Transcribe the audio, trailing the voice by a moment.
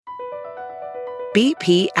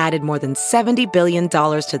BP added more than $70 billion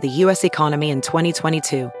to the U.S. economy in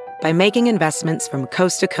 2022 by making investments from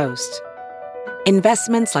coast to coast.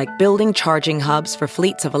 Investments like building charging hubs for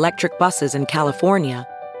fleets of electric buses in California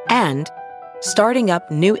and starting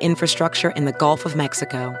up new infrastructure in the Gulf of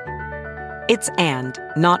Mexico. It's and,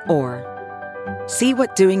 not or. See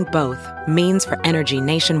what doing both means for energy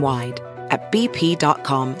nationwide at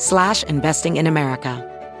bp.com/investing in America.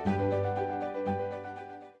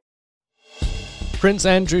 Prince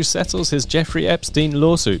Andrew settles his Jeffrey Epstein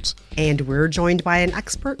lawsuit. And we're joined by an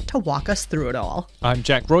expert to walk us through it all. I'm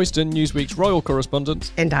Jack Royston, Newsweek's royal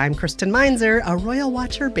correspondent. And I'm Kristen Meinzer, a royal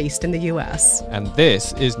watcher based in the US. And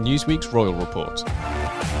this is Newsweek's Royal Report.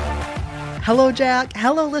 Hello, Jack.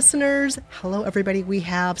 Hello, listeners. Hello, everybody. We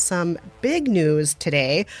have some big news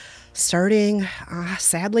today. Starting,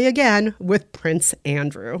 sadly again, with Prince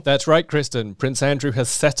Andrew. That's right, Kristen. Prince Andrew has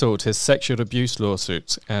settled his sexual abuse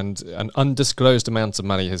lawsuit, and an undisclosed amount of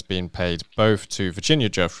money has been paid both to Virginia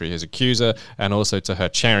Giuffre, his accuser, and also to her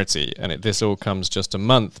charity. And this all comes just a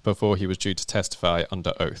month before he was due to testify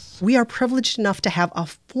under oath. We are privileged enough to have a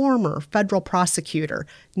former federal prosecutor,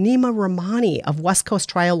 Nima Rahmani of West Coast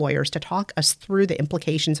Trial Lawyers, to talk us through the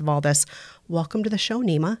implications of all this. Welcome to the show,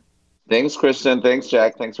 Nima. Thanks, Kristen. Thanks,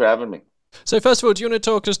 Jack. Thanks for having me. So first of all, do you want to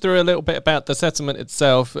talk us through a little bit about the settlement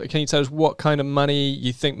itself? Can you tell us what kind of money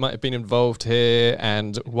you think might have been involved here,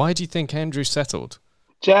 and why do you think Andrew settled?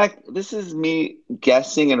 Jack, this is me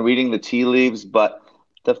guessing and reading the tea leaves, but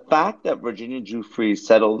the fact that Virginia Giuffre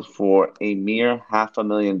settled for a mere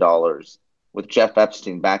 $500,000 with Jeff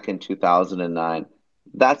Epstein back in 2009,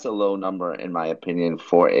 that's a low number, in my opinion,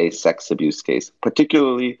 for a sex abuse case,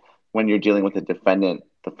 particularly when you're dealing with a defendant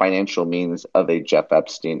the financial means of a Jeff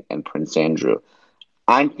Epstein and Prince Andrew.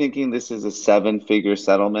 I'm thinking this is a 7-figure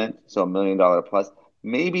settlement, so $1 million plus,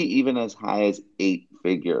 maybe even as high as 8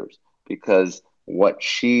 figures, because what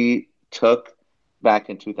she took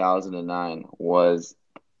back in 2009 was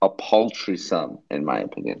a paltry sum, in my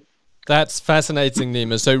opinion. That's fascinating,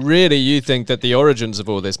 Nima. So really you think that the origins of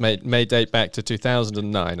all this may date back to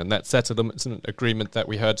 2009 and that settlement agreement that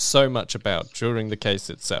we heard so much about during the case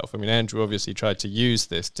itself. I mean, Andrew obviously tried to use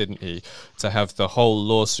this, didn't he, to have the whole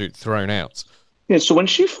lawsuit thrown out. Yeah, so when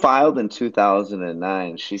she filed in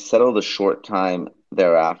 2009, she settled a short time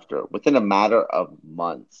thereafter, within a matter of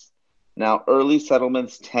months. Now, early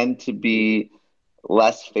settlements tend to be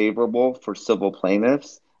less favorable for civil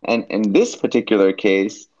plaintiffs. And in this particular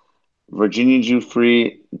case, Virginia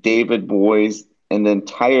Giuffre, David Boies, and the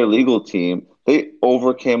entire legal team, they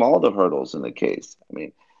overcame all the hurdles in the case. I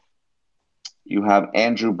mean, you have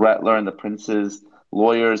Andrew Brettler and the Prince's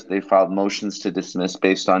lawyers. They filed motions to dismiss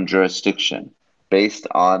based on jurisdiction, based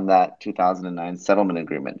on that 2009 settlement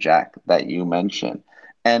agreement, Jack, that you mentioned.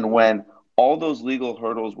 And when all those legal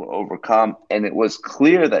hurdles were overcome and it was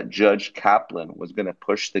clear that Judge Kaplan was going to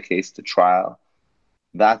push the case to trial,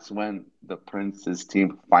 that's when the Prince's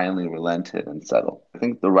team finally relented and settled. I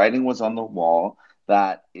think the writing was on the wall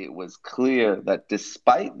that it was clear that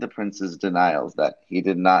despite the Prince's denials that he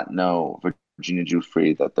did not know Virginia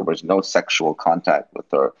Giuffre, that there was no sexual contact with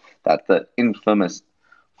her, that the infamous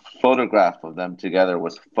photograph of them together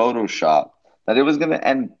was photoshopped, that it was going to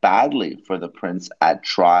end badly for the Prince at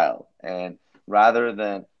trial. And rather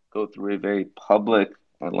than go through a very public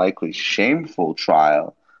and likely shameful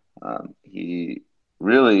trial, he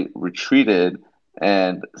really retreated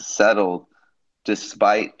and settled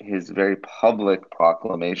despite his very public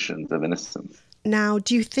proclamations of innocence. Now,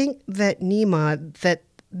 do you think that, Nima, that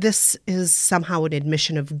this is somehow an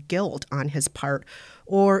admission of guilt on his part,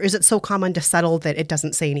 or is it so common to settle that it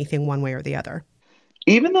doesn't say anything one way or the other?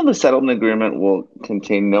 Even though the settlement agreement will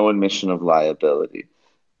contain no admission of liability,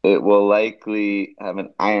 it will likely have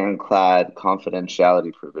an ironclad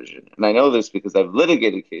confidentiality provision. And I know this because I've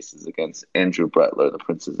litigated cases against Andrew Brettler, the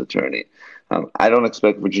Prince's attorney. I don't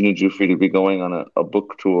expect Virginia Giuffre to be going on a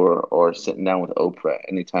book tour or sitting down with Oprah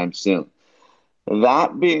anytime soon.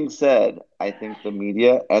 That being said, I think the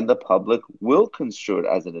media and the public will construe it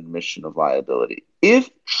as an admission of liability. If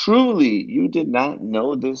truly you did not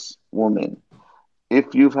know this woman,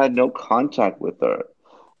 if you've had no contact with her,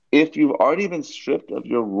 if you've already been stripped of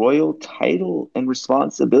your royal title and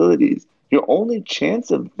responsibilities, your only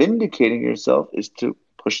chance of vindicating yourself is to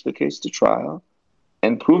push the case to trial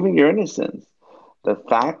and proving your innocence. The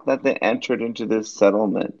fact that they entered into this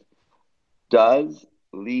settlement does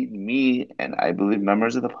lead me, and I believe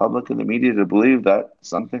members of the public and the media, to believe that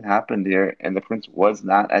something happened here and the Prince was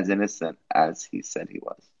not as innocent as he said he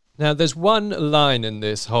was. Now, there's one line in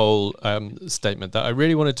this whole statement that I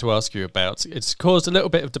really wanted to ask you about. It's caused a little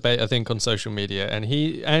bit of debate, I think, on social media. And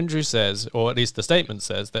Andrew says, or at least the statement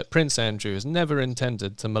says, that Prince Andrew has never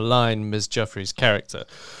intended to malign Ms. Giuffre's character.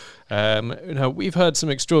 We've heard some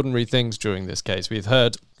extraordinary things during this case. We've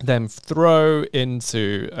heard them throw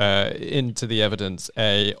into the evidence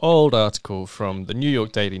a old article from the New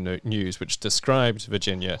York Daily News, which described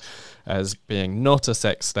Virginia as being not a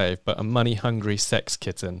sex slave, but a money-hungry sex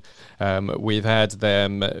kitten. We've had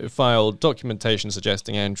them file documentation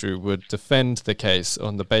suggesting Andrew would defend the case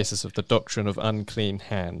on the basis of the doctrine of unclean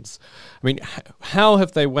hands. I mean, how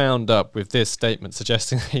have they wound up with this statement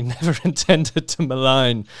suggesting he never intended to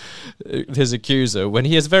malign his accuser when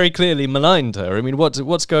he has very clearly maligned her? I mean,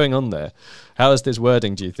 what's going on there? How has this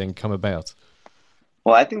wording, do you think, come about?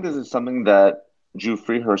 Well, I think this is something that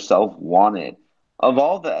Giuffre herself wanted. Of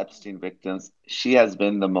all the Epstein victims, she has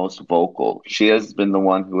been the most vocal. She has been the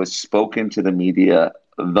one who has spoken to the media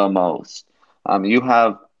the most. You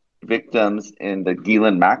have victims in the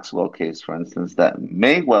Ghislaine Maxwell case, for instance, that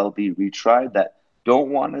may well be retried that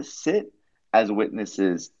don't want to sit as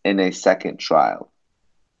witnesses in a second trial.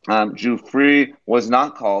 Giuffre was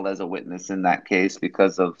not called as a witness in that case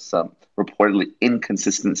because of some reportedly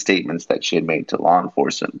inconsistent statements that she had made to law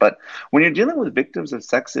enforcement. But when you're dealing with victims of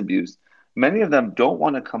sex abuse, many of them don't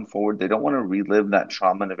want to come forward. They don't want to relive that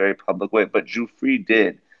trauma in a very public way, but Giuffre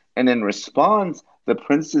did. And in response, the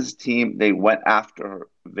Prince's team, they went after her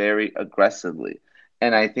very aggressively.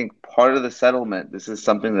 And I think part of the settlement, this is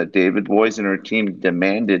something that David Boies and her team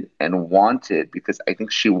demanded and wanted, because I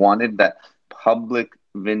think she wanted that public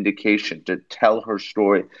vindication to tell her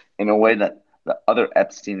story in a way that the other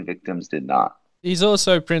Epstein victims did not. He's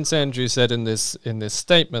also, Prince Andrew said in this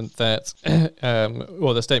statement that,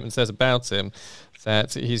 or the statement says about him,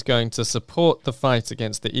 that he's going to support the fight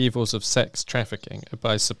against the evils of sex trafficking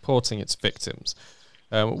by supporting its victims.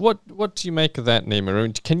 What do you make of that,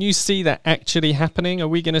 Nima? Can you see that actually happening? Are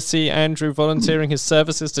we going to see Andrew volunteering his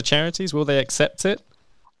services to charities? Will they accept it?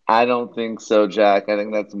 I don't think so, Jack. I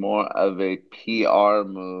think that's more of a PR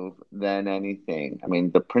move than anything. I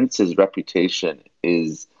mean, the Prince's reputation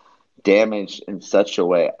is damaged in such a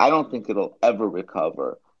way. I don't think it'll ever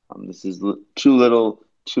recover. This is too little,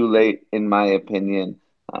 too late, in my opinion.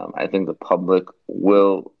 I think the public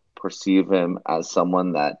will perceive him as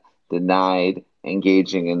someone that denied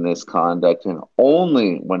engaging in this conduct, and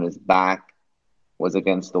only when his back was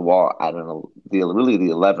against the wall, I don't know, the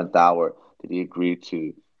 11th hour, did he agree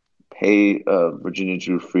to pay Virginia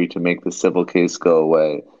Giuffre to make the civil case go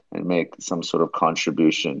away and make some sort of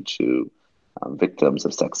contribution to victims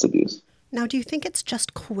of sex abuse. Now, do you think it's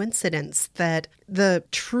just coincidence that the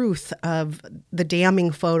truth of the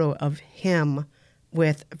damning photo of him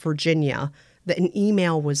with Virginia, that an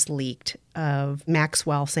email was leaked of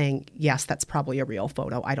Maxwell saying, yes, that's probably a real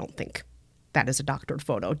photo. I don't think that is a doctored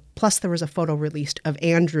photo. Plus, there was a photo released of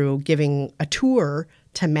Andrew giving a tour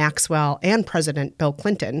to Maxwell and President Bill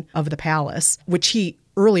Clinton of the palace, which he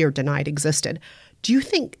earlier denied existed. Do you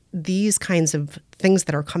think these kinds of things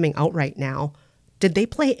that are coming out right now, did they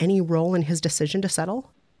play any role in his decision to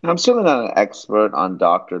settle? I'm certainly not an expert on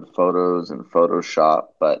doctored photos and Photoshop,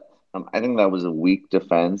 but I think that was a weak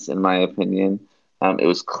defense, in my opinion. It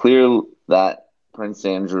was clear that Prince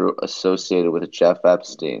Andrew associated with Jeff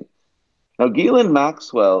Epstein. Now, Ghislaine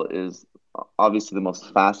Maxwell is obviously the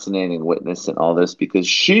most fascinating witness in all this because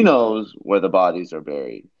she knows where the bodies are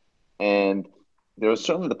buried. And there was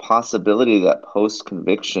certainly the possibility that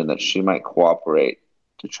post-conviction that she might cooperate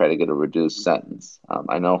to try to get a reduced sentence.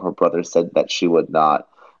 I know her brother said that she would not.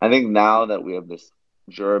 I think now that we have this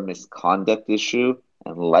juror misconduct issue,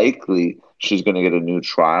 and likely she's going to get a new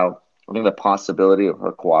trial, I think the possibility of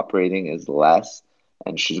her cooperating is less,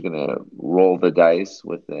 and she's going to roll the dice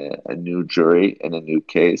with a new jury in a new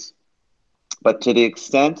case. But to the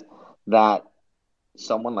extent that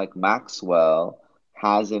someone like Maxwell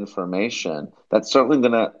has information, that's certainly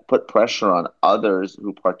going to put pressure on others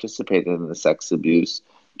who participated in the sex abuse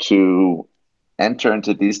to enter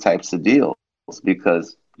into these types of deals,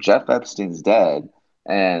 because Jeff Epstein's dead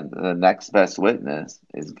and the next best witness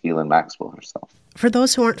is Ghislaine Maxwell herself. For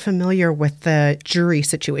those who aren't familiar with the jury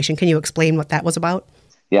situation, can you explain what that was about?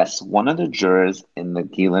 Yes, one of the jurors in the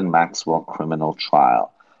Ghislaine Maxwell criminal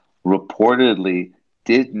trial reportedly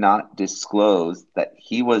did not disclose that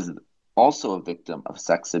he was also a victim of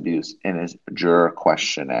sex abuse in his juror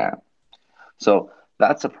questionnaire. So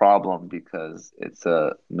that's a problem because it's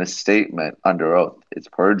a misstatement under oath. It's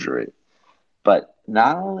perjury. But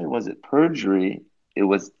not only was it perjury, it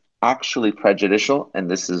was actually prejudicial, and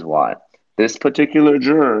this is why. This particular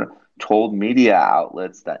juror told media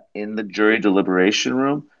outlets that in the jury deliberation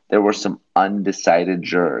room, there were some undecided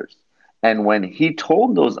jurors. And when he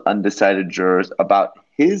told those undecided jurors about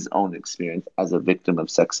his own experience as a victim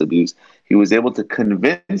of sex abuse, he was able to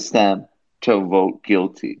convince them to vote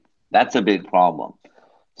guilty. That's a big problem.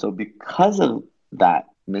 So because of that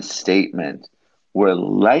misstatement, we're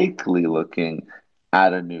likely looking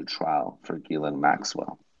at a new trial for Ghislaine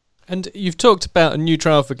Maxwell. And you've talked about a new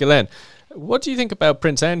trial for Ghislaine. What do you think about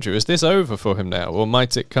Prince Andrew? Is this over for him now? Or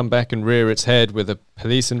might it come back and rear its head with a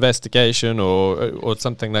police investigation or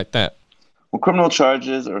something like that? Well, criminal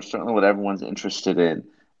charges are certainly what everyone's interested in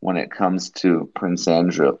when it comes to Prince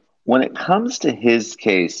Andrew. When it comes to his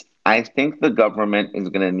case, I think the government is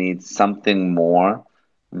going to need something more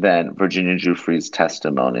than Virginia Giuffre's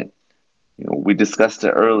testimony. We discussed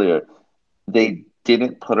it earlier. They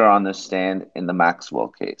didn't put her on the stand in the Maxwell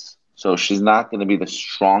case. So she's not going to be the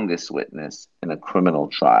strongest witness in a criminal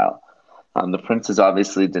trial. The prince has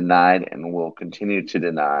obviously denied and will continue to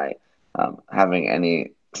deny having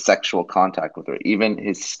any sexual contact with her. Even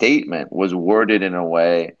his statement was worded in a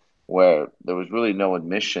way where there was really no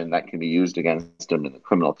admission that can be used against him in the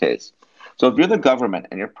criminal case. So if you're the government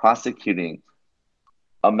and you're prosecuting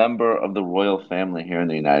a member of the royal family here in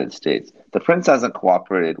the United States, the prince hasn't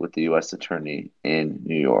cooperated with the U.S. attorney in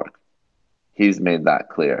New York. He's made that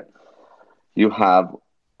clear. You have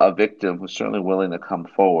a victim who's certainly willing to come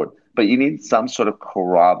forward, but you need some sort of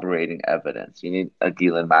corroborating evidence. You need a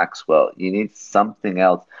Ghislaine Maxwell. You need something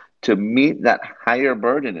else to meet that higher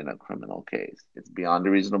burden in a criminal case. It's beyond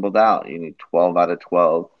a reasonable doubt. You need 12 out of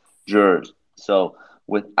 12 jurors. So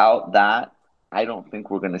without that, I don't think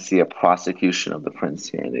we're going to see a prosecution of the prince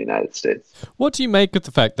here in the United States. What do you make of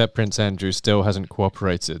the fact that Prince Andrew still hasn't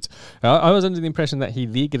cooperated? I was under the impression that he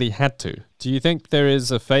legally had to. Do you think there is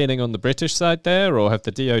a failing on the British side there, or have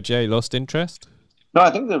the DOJ lost interest? No, I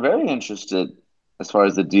think they're very interested as far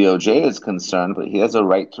as the DOJ is concerned, but he has a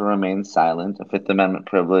right to remain silent, a Fifth Amendment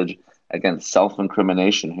privilege against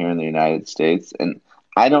self-incrimination here in the United States. And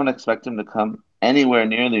I don't expect him to come anywhere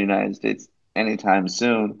near the United States anytime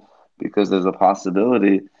soon, because there's a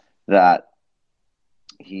possibility that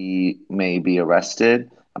he may be arrested.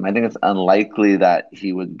 I think it's unlikely that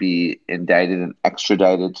he would be indicted and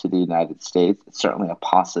extradited to the United States. It's certainly a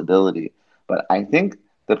possibility. But I think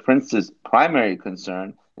the prince's primary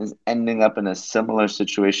concern is ending up in a similar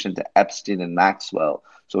situation to Epstein and Maxwell.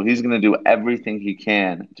 So he's going to do everything he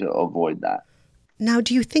can to avoid that. Now,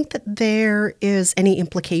 do you think that there is any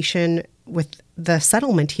implication with the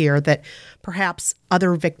settlement here that perhaps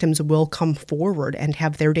other victims will come forward and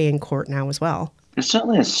have their day in court now as well? There's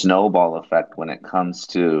certainly a snowball effect when it comes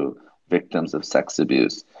to victims of sex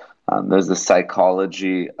abuse. There's the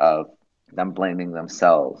psychology of them blaming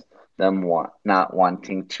themselves, them not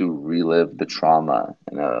wanting to relive the trauma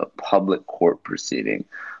in a public court proceeding.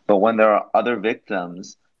 But when there are other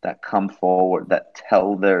victims that come forward, that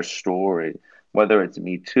tell their story, whether it's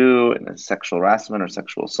Me Too in a sexual harassment or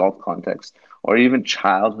sexual assault context, or even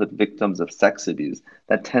childhood victims of sex abuse,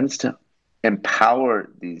 that tends to empower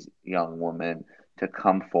these young women to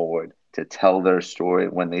come forward, to tell their story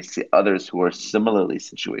when they see others who are similarly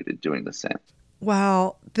situated doing the same.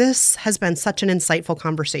 Well, this has been such an insightful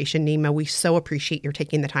conversation, Nima. We so appreciate your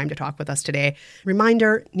taking the time to talk with us today.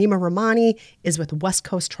 Reminder, Nima Rahmani is with West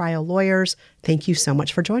Coast Trial Lawyers. Thank you so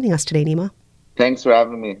much for joining us today, Nima. Thanks for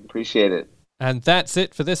having me. Appreciate it. And that's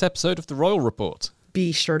it for this episode of The Royal Report.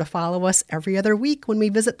 Be sure to follow us every other week when we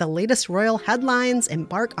visit the latest royal headlines,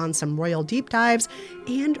 embark on some royal deep dives,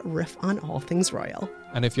 and riff on all things royal.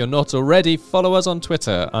 And if you're not already, follow us on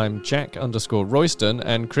Twitter. I'm Jack_Royston,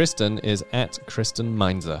 and Kristen is @Kristen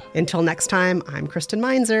Meinzer. Until next time, I'm Kristen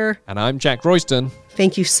Meinzer. And I'm Jack Royston.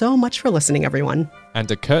 Thank you so much for listening, everyone. And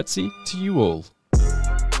a curtsy to you all.